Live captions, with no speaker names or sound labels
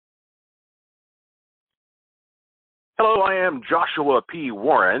Hello, I am Joshua P.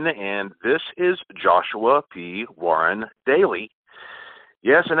 Warren, and this is Joshua P. Warren Daily.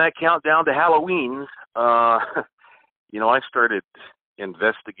 Yes, and that countdown to Halloween, I started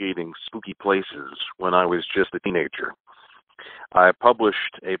investigating spooky places when I was just a teenager. I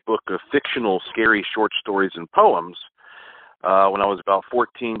published a book of fictional, scary short stories and poems when I was about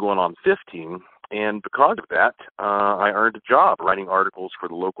 14 going on 15, and because of that, I earned a job writing articles for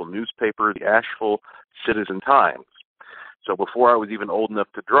the local newspaper, the Asheville Citizen-Times. So before I was even old enough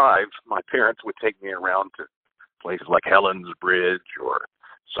to drive, my parents would take me around to places like Helen's Bridge or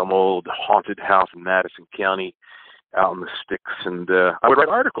some old haunted house in Madison County out in the sticks, and I would write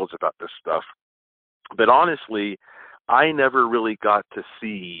articles about this stuff. But honestly, I never really got to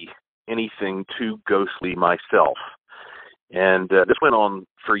see anything too ghostly myself. And this went on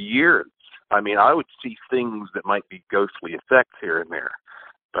for years. I mean, I would see things that might be ghostly effects here and there,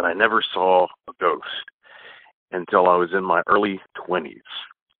 but I never saw a ghost until I was in my early 20s.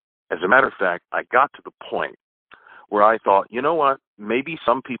 As a matter of fact, I got to the point where I thought, you know what, maybe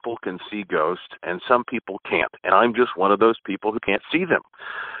some people can see ghosts and some people can't, and I'm just one of those people who can't see them.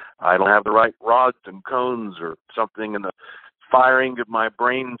 I don't have the right rods and cones or something, and the firing of my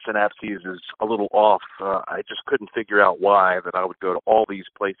brain synapses is a little off. I just couldn't figure out why that I would go to all these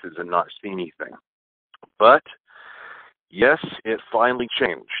places and not see anything. But yes, it finally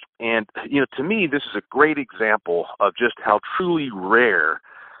changed. And, to me, this is a great example of just how truly rare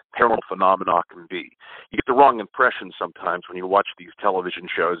paranormal phenomena can be. You get the wrong impression sometimes when you watch these television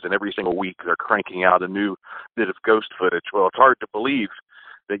shows, and every single week they're cranking out a new bit of ghost footage. Well, it's hard to believe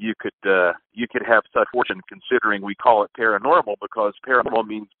that you could have such fortune, considering we call it paranormal, because paranormal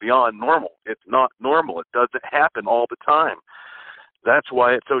means beyond normal. It's not normal. It doesn't happen all the time. That's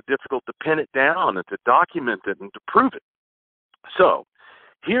why it's so difficult to pin it down and to document it and to prove it. So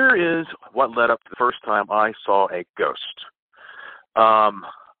here is what led up to the first time I saw a ghost.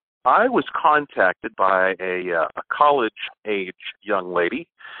 I was contacted by a college-age young lady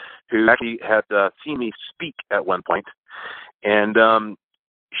who actually had seen me speak at one point, and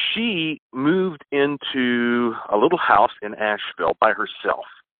she moved into a little house in Asheville by herself.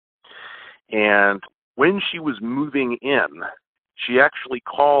 And when she was moving in, she actually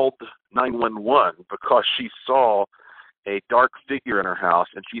called 911 because she saw a dark figure in her house,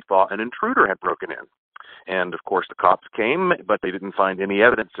 and she thought an intruder had broken in. And, of course, the cops came, but they didn't find any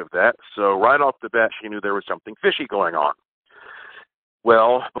evidence of that. So right off the bat, she knew there was something fishy going on.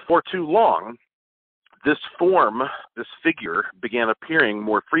 Well, before too long, this figure, began appearing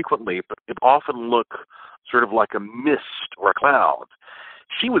more frequently, but it often looked sort of like a mist or a cloud.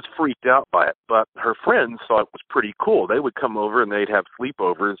 She was freaked out by it, but her friends thought it was pretty cool. They would come over and they'd have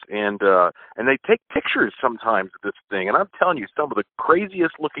sleepovers, and they'd take pictures sometimes of this thing. And I'm telling you, some of the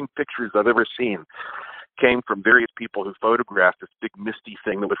craziest looking pictures I've ever seen came from various people who photographed this big misty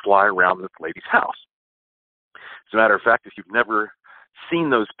thing that would fly around this lady's house. As a matter of fact, if you've never seen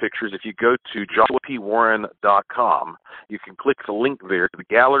those pictures, if you go to joshuapwarren.com, you can click the link there to the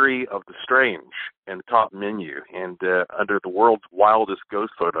Gallery of the Strange in the top menu, and under the world's wildest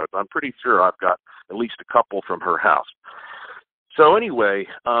ghost photos, I'm pretty sure I've got at least a couple from her house. So anyway,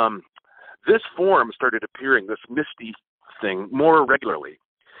 this form started appearing, this misty thing, more regularly.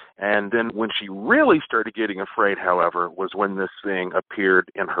 And then when she really started getting afraid, however, was when this thing appeared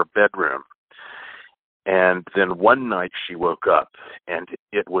in her bedroom. And then one night she woke up, and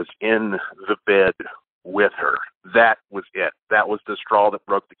it was in the bed with her. That was it. That was the straw that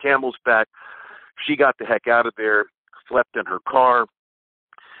broke the camel's back. She got the heck out of there, slept in her car.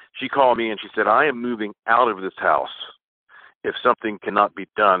 She called me and she said, I am moving out of this house if something cannot be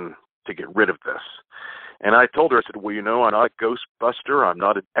done to get rid of this. And I told her, I said, well, I'm not a ghostbuster. I'm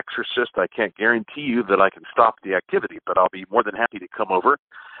not an exorcist. I can't guarantee you that I can stop the activity, but I'll be more than happy to come over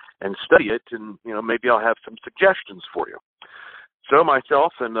and study it, and, maybe I'll have some suggestions for you. So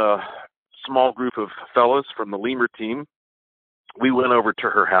myself and a small group of fellows from the Lemur team, we went over to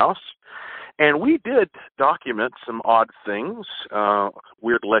her house, and we did document some odd things,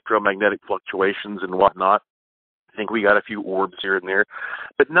 weird electromagnetic fluctuations and whatnot. I think we got a few orbs here and there,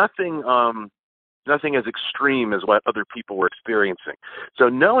 but nothing as extreme as what other people were experiencing. So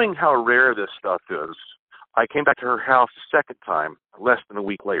knowing how rare this stuff is, I came back to her house a second time, less than a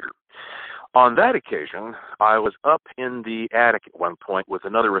week later. On that occasion, I was up in the attic at one point with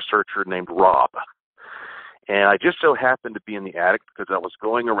another researcher named Rob. And I just so happened to be in the attic because I was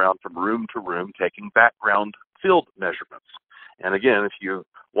going around from room to room taking background field measurements. And again, if you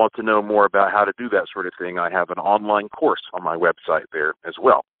want to know more about how to do that sort of thing, I have an online course on my website there as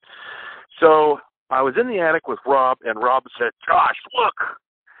well. So I was in the attic with Rob, and Rob said, Josh, look!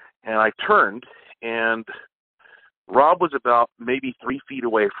 And I turned, and Rob was about maybe 3 feet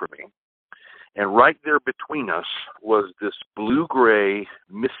away from me. And right there between us was this blue-gray,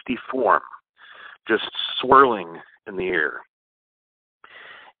 misty form just swirling in the air.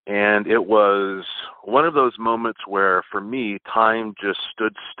 And it was one of those moments where, for me, time just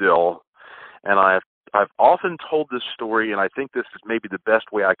stood still. And I've often told this story, and I think this is maybe the best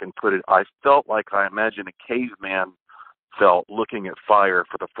way I can put it. I felt like I imagine a caveman felt looking at fire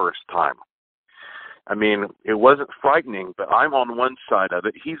for the first time. I mean, it wasn't frightening, but I'm on one side of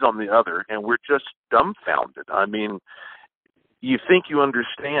it, he's on the other, and we're just dumbfounded. I mean, you think you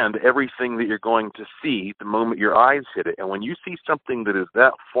understand everything that you're going to see the moment your eyes hit it, and when you see something that is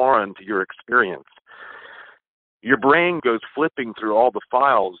that foreign to your experience, your brain goes flipping through all the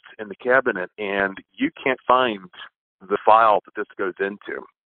files in the cabinet, and you can't find the file that this goes into.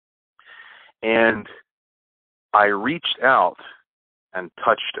 And I reached out and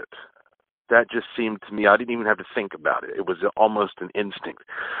touched it. That just seemed to me, I didn't even have to think about it. It was almost an instinct.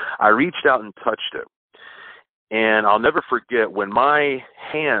 I reached out and touched it. And I'll never forget when my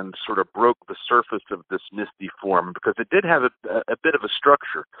hand sort of broke the surface of this misty form, because it did have a bit of a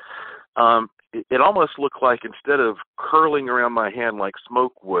structure. It almost looked like, instead of curling around my hand like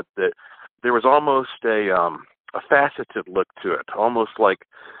smoke would, that there was almost a faceted look to it, almost like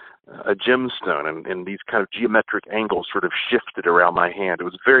a gemstone, and these kind of geometric angles sort of shifted around my hand. It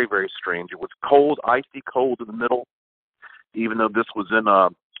was very, very strange. It was cold, icy cold in the middle, even though this was in a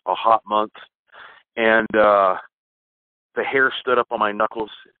hot month. And the hair stood up on my knuckles,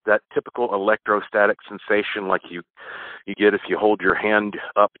 that typical electrostatic sensation like you get if you hold your hand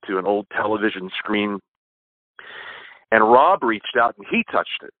up to an old television screen. And Rob reached out and he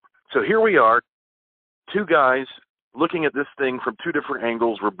touched it. So here we are, two guys looking at this thing from two different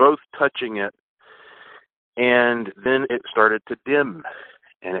angles. We're both touching it. And then it started to dim,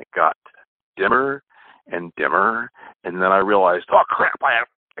 and it got dimmer and dimmer. And then I realized, oh, crap, I have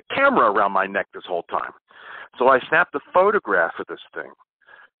a camera around my neck this whole time. So I snapped a photograph of this thing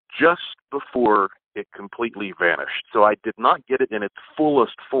just before it completely vanished. So I did not get it in its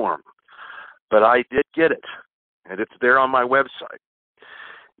fullest form, but I did get it, and it's there on my website.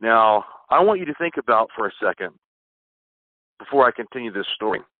 Now, I want you to think about for a second, before I continue this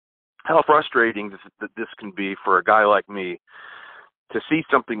story, how frustrating this can be for a guy like me to see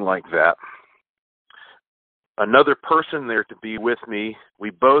something like that. Another person there to be with me.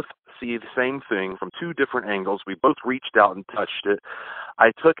 We both see the same thing from two different angles. We both reached out and touched it.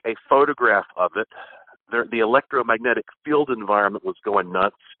 I took a photograph of it. The electromagnetic field environment was going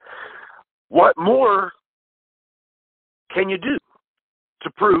nuts. What more can you do to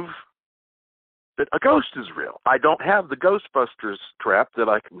prove that a ghost is real? I don't have the Ghostbusters trap that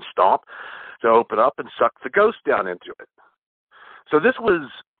I can stomp to open up and suck the ghost down into it. So this was,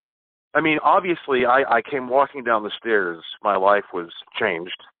 I mean, obviously I came walking down the stairs. My life was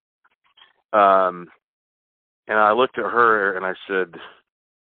changed. And I looked at her and I said,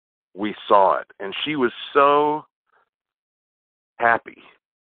 we saw it. And she was so happy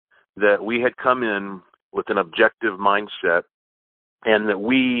that we had come in with an objective mindset and that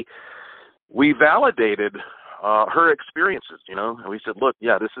we validated her experiences, you know. And we said, look,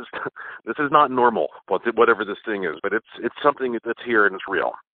 yeah, this is not normal, whatever this thing is, but it's something that's here and it's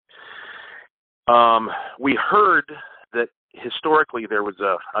real. We heard that historically there was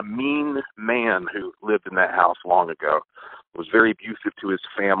a mean man who lived in that house long ago. Was very abusive to his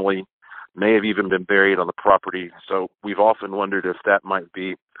family, may have even been buried on the property. So we've often wondered if that might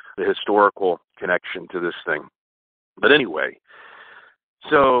be the historical connection to this thing. But anyway,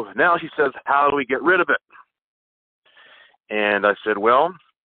 so now she says, how do we get rid of it? And I said, well,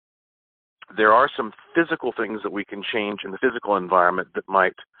 there are some physical things that we can change in the physical environment that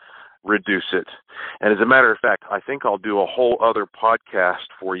might reduce it. And as a matter of fact, I think I'll do a whole other podcast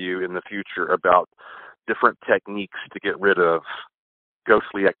for you in the future about different techniques to get rid of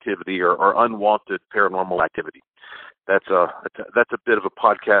ghostly activity or unwanted paranormal activity. That's a bit of a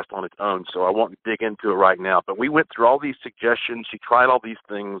podcast on its own, so I won't dig into it right now. But we went through all these suggestions. She tried all these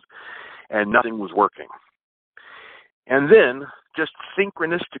things, and nothing was working. And then, just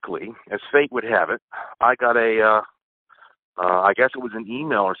synchronistically, as fate would have it, I got I guess it was an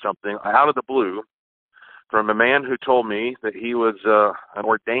email or something, out of the blue, from a man who told me that he was an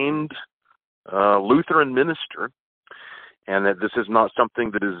ordained Lutheran minister, and that this is not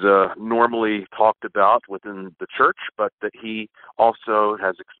something that is normally talked about within the church, but that he also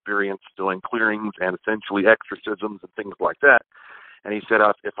has experience doing clearings and essentially exorcisms and things like that. And he said,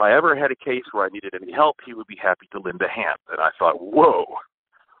 if I ever had a case where I needed any help, he would be happy to lend a hand. And I thought, whoa,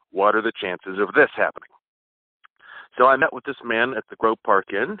 what are the chances of this happening? So I met with this man at the Grove Park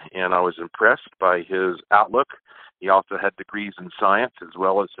Inn, and I was impressed by his outlook, He also had degrees in science as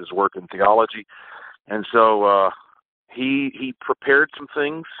well as his work in theology. And so he prepared some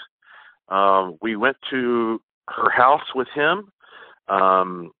things. We went to her house with him.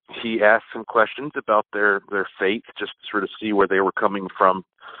 He asked some questions about their faith, just to sort of see where they were coming from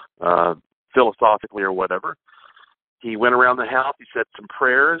philosophically or whatever. He went around the house. He said some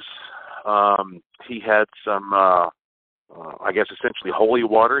prayers. He had some, I guess, essentially holy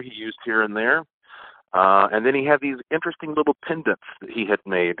water he used here and there. And then he had these interesting little pendants that he had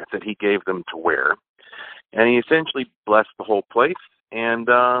made that he gave them to wear. And he essentially blessed the whole place. And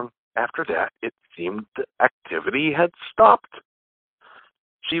after that, it seemed the activity had stopped.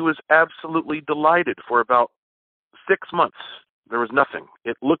 She was absolutely delighted for about 6 months. There was nothing.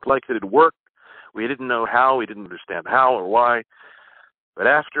 It looked like it had worked. We didn't know how. We didn't understand how or why. But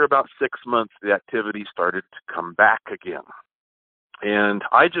after about 6 months, the activity started to come back again. And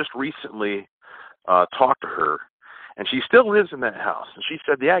I just recently talked to her, and she still lives in that house. And she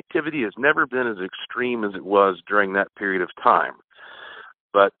said the activity has never been as extreme as it was during that period of time.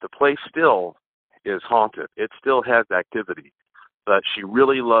 But the place still is haunted. It still has activity. But she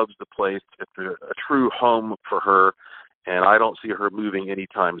really loves the place. It's a true home for her, and I don't see her moving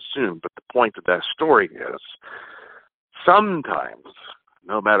anytime soon. But the point of that story is sometimes,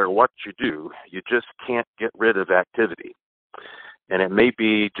 no matter what you do, you just can't get rid of activity. And it may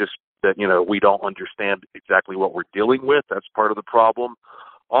be just that, we don't understand exactly what we're dealing with. That's part of the problem.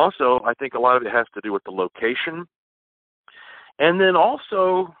 Also, I think a lot of it has to do with the location. And then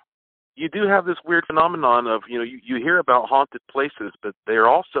also, you do have this weird phenomenon of, you hear about haunted places, but there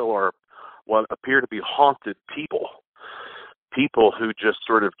also are what appear to be haunted people. People who just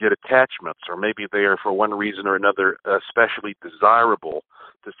sort of get attachments, or maybe they are, for one reason or another, especially desirable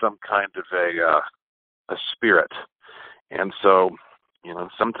to some kind of a spirit. And so,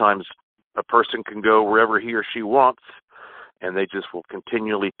 sometimes a person can go wherever he or she wants, and they just will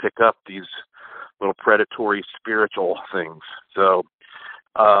continually pick up these little predatory spiritual things. So,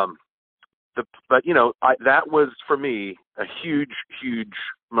 that was for me a huge, huge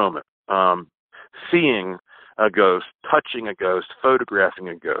moment. Seeing a ghost, touching a ghost, photographing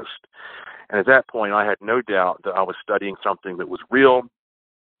a ghost. And at that point, I had no doubt that I was studying something that was real,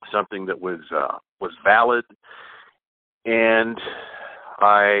 something that was valid, and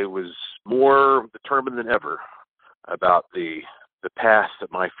I was more determined than ever about the path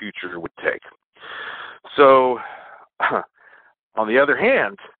that my future would take. So, on the other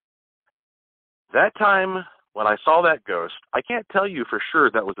hand, that time when I saw that ghost, I can't tell you for sure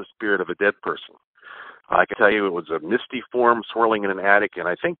that was the spirit of a dead person. I can tell you it was a misty form swirling in an attic, and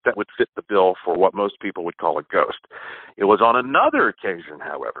I think that would fit the bill for what most people would call a ghost. It was on another occasion,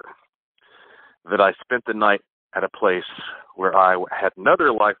 however, that I spent the night at a place where I had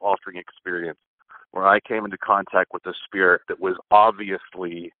another life-altering experience, where I came into contact with a spirit that was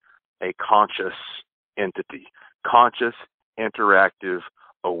obviously a conscious entity, conscious, interactive,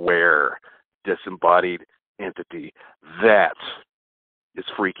 aware, disembodied entity. That is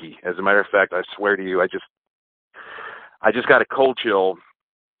freaky. As a matter of fact, I swear to you, I just got a cold chill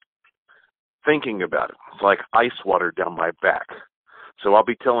thinking about it. It's like ice water down my back. So I'll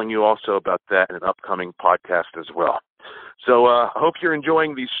be telling you also about that in an upcoming podcast as well. So I hope you're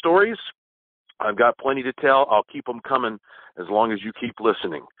enjoying these stories. I've got plenty to tell. I'll keep them coming as long as you keep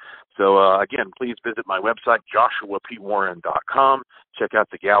listening. So again, please visit my website, joshuapwarren.com. Check out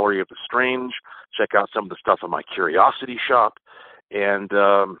the Gallery of the Strange. Check out some of the stuff in my Curiosity Shop. And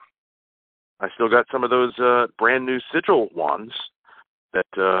I still got some of those brand new sigil wands that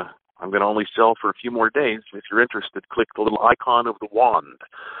I'm going to only sell for a few more days. If you're interested, click the little icon of the wand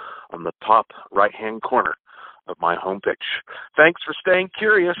on the top right-hand corner of my homepage. Thanks for staying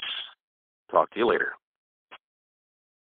curious. Talk to you later.